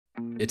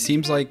It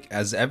seems like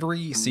as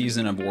every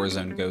season of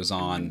Warzone goes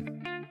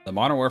on, the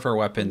Modern Warfare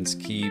weapons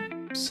keep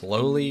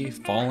slowly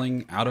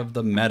falling out of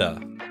the meta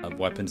of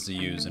weapons to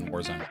use in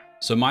Warzone.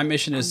 So my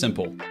mission is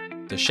simple: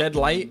 to shed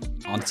light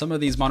on some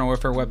of these Modern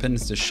Warfare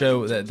weapons to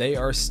show that they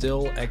are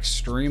still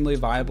extremely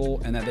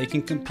viable and that they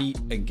can compete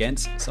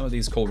against some of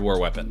these Cold War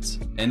weapons.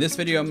 In this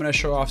video, I'm going to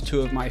show off two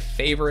of my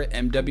favorite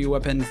MW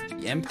weapons,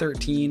 the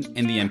M13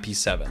 and the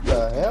MP7. What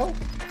the hell?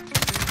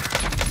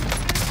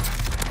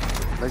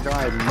 That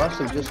guy must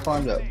have just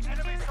climbed up.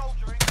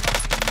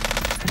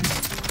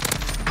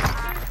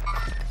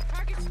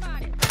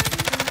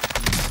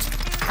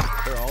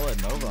 They're all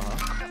at Nova, huh?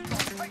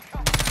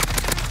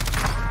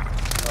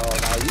 Oh,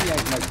 no, you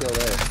yanked my kill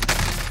there.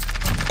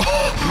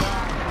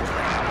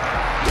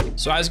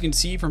 So as you can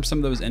see from some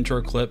of those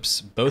intro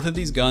clips, both of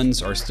these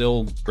guns are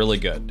still really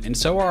good. And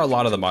so are a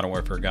lot of the Modern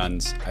Warfare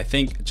guns. I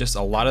think just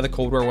a lot of the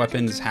Cold War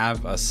weapons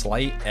have a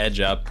slight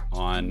edge up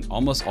on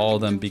almost all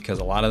of them because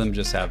a lot of them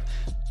just have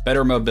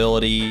better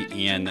mobility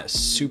and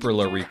super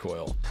low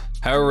recoil.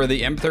 However,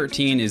 the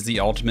M13 is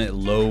the ultimate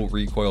low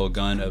recoil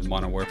gun of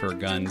Modern Warfare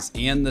guns,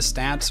 and the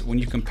stats, when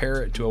you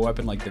compare it to a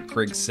weapon like the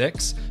Krig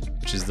 6,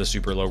 which is the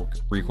super low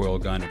recoil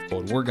gun of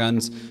Cold War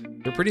guns,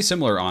 they're pretty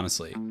similar,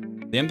 honestly.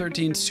 The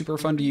M13 is super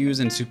fun to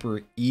use and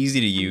super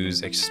easy to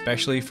use,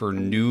 especially for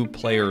new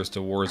players to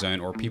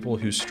Warzone or people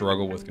who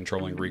struggle with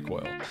controlling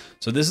recoil.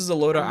 So this is the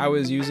loadout I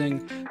was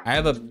using. I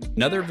have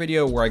another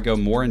video where I go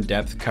more in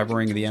depth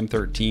covering the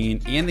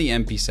M13 and the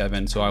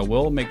MP7, so I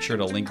will make sure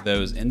to link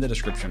those in the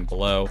description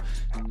below.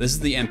 This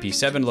is the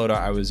MP7 loadout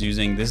I was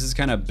using. This is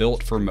kind of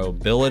built for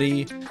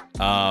mobility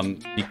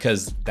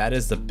because that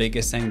is the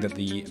biggest thing that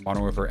the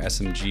Modern Warfare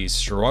SMGs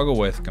struggle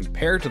with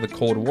compared to the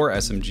Cold War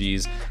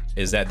SMGs,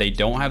 is that they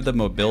don't have the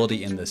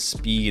mobility and the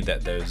speed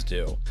that those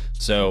do.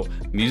 So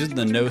I'm using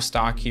the no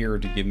stock here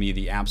to give me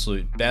the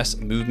absolute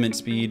best movement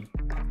speed.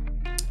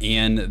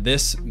 And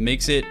this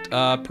makes it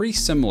pretty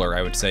similar,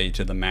 I would say,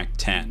 to the Mac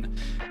 10.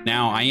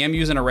 Now, I am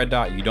using a red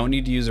dot. You don't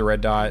need to use a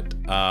red dot.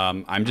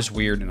 I'm just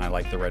weird and I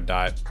like the red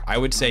dot. I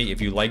would say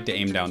if you like to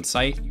aim down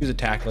sight, use a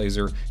tac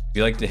laser. If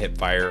you like to hip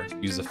fire,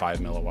 use a 5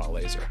 milliwatt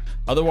laser.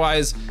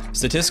 Otherwise,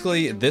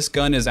 statistically, this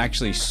gun is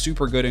actually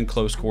super good in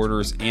close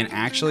quarters and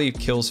actually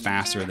kills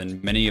faster than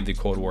many of the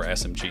Cold War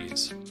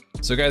SMGs.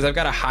 So guys, I've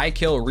got a high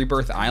kill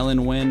Rebirth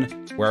Island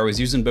win where I was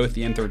using both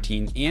the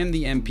M13 and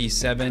the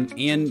MP7,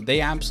 and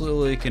they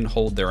absolutely can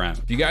hold their own.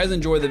 If you guys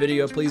enjoyed the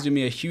video, please do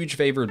me a huge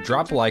favor,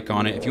 drop a like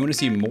on it. If you want to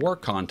see more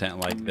content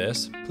like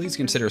this, please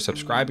consider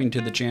subscribing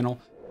to the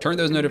channel. Turn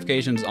those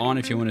notifications on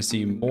if you want to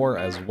see more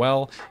as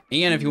well.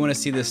 And if you want to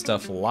see this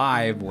stuff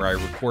live where I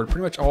record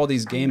pretty much all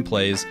these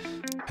gameplays,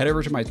 head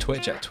over to my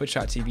Twitch at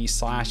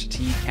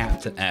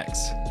twitch.tv/tcaptainx.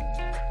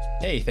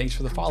 Hey, thanks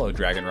for the follow,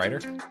 Dragon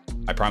Rider.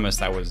 I promise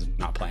that was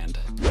not planned.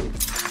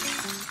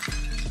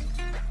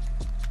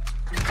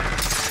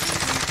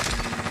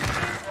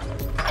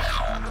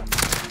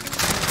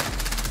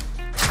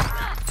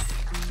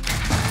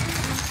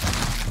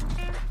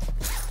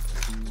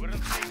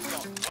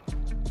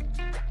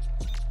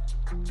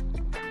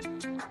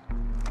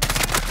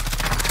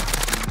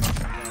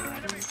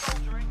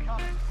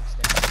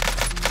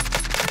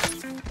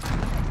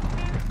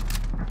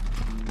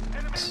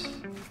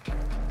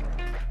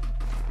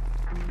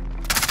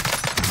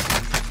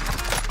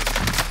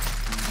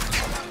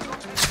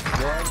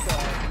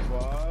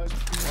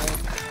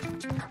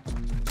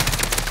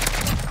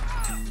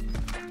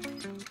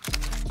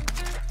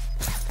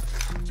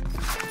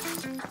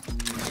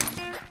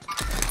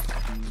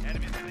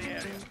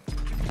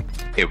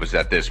 It was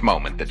at this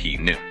moment that he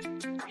knew.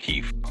 He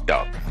f***ed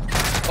up.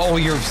 Oh,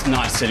 you're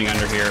not sitting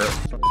under here.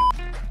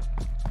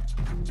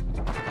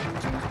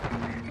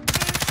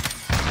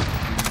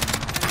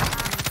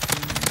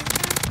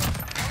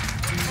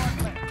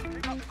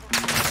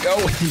 Go!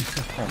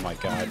 Oh my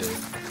god, dude.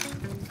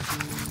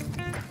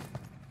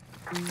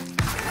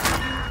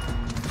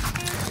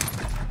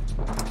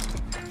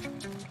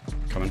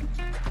 Coming.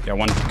 Yeah,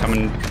 one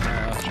coming.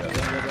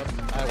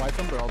 I wiped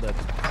them, they're all dead.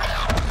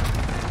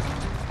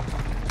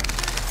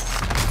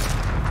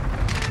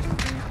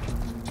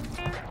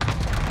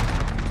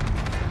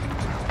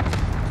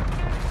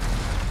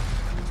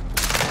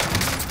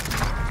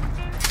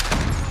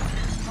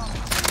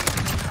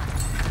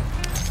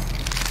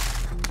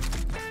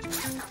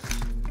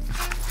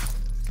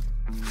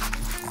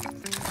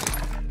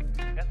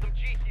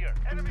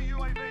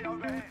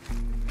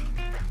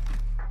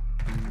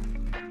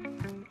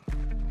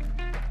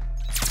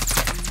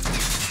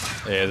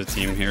 There's a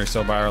team here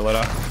still by our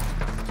loadout.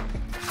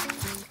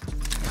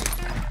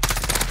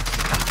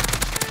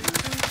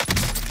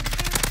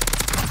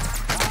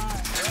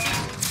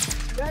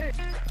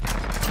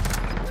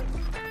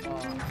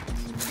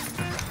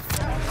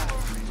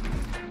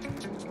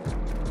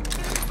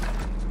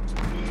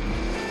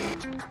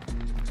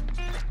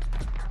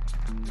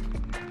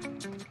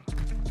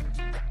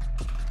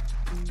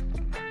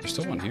 There's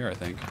still one here, I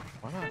think.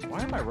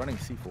 Why am I running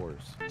C4s?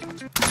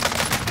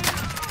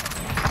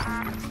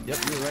 Yep,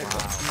 you're right.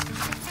 Wow.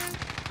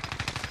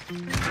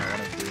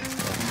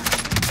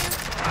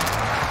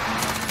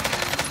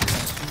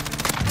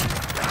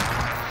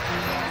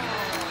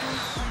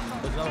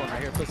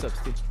 Footsteps,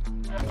 Steve.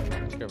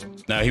 Careful.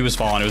 No, he was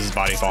falling. It was his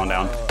body falling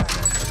down.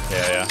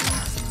 Yeah.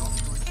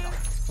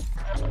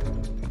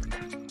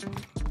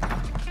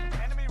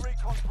 Enemy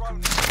recon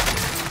drone.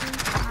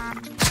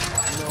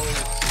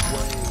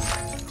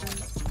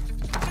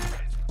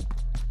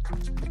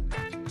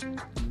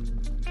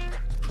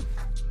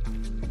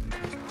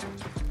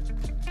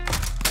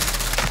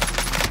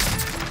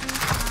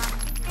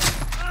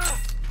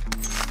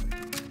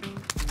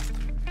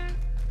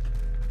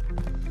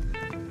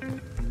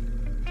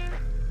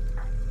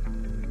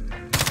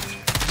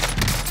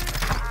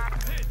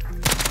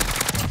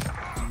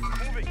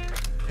 Moving.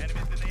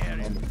 Enemies in the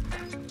area.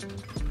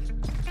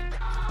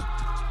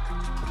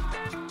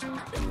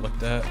 Getting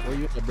looked at. Where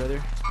you at,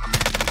 brother?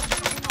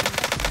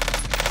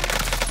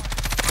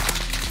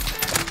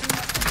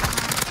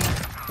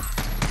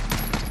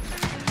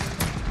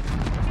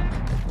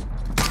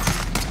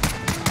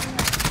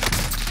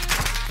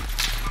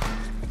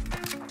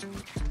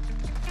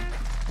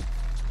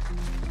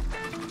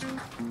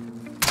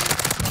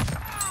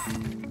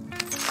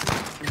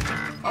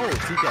 Oh,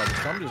 T-Cat,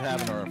 something just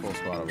happened to our full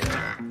squad over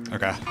there.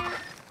 Okay.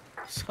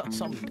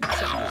 Something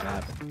just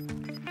happened.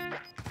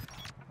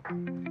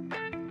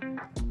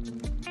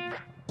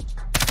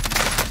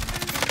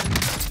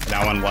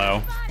 That one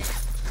low.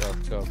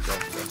 Go.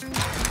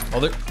 Oh,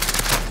 there.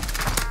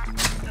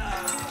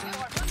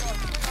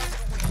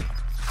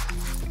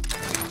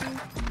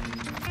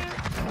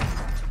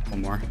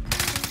 One more.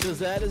 Does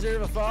that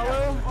deserve a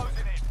follow? Closing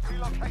in.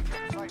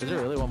 Relocating to the Is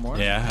there really one more?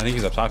 Yeah, I think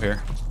he's up top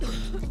here.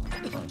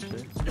 Oh,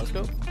 shit. Let's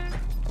go.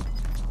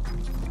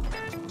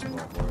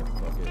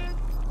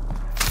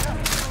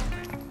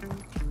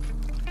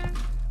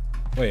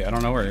 Wait, I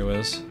don't know where he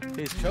was.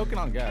 He's choking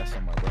on gas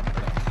somewhere, bro.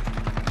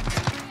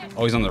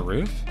 Oh, he's on the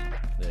roof?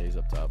 Yeah, he's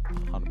up top,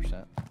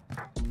 100%.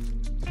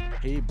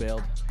 He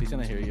bailed. He's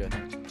gonna hear you, I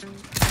think.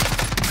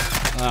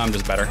 I'm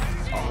just better.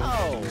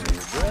 Oh,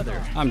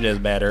 brother. I'm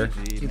just better.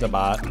 He's a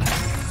bot. Oh,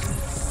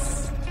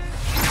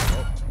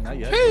 now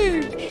you have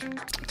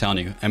I'm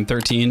telling you,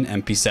 M13,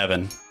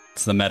 MP7.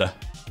 It's the meta.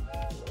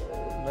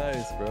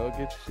 Nice, bro.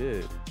 Good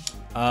shit.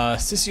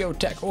 Sissio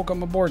Tech,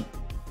 welcome aboard.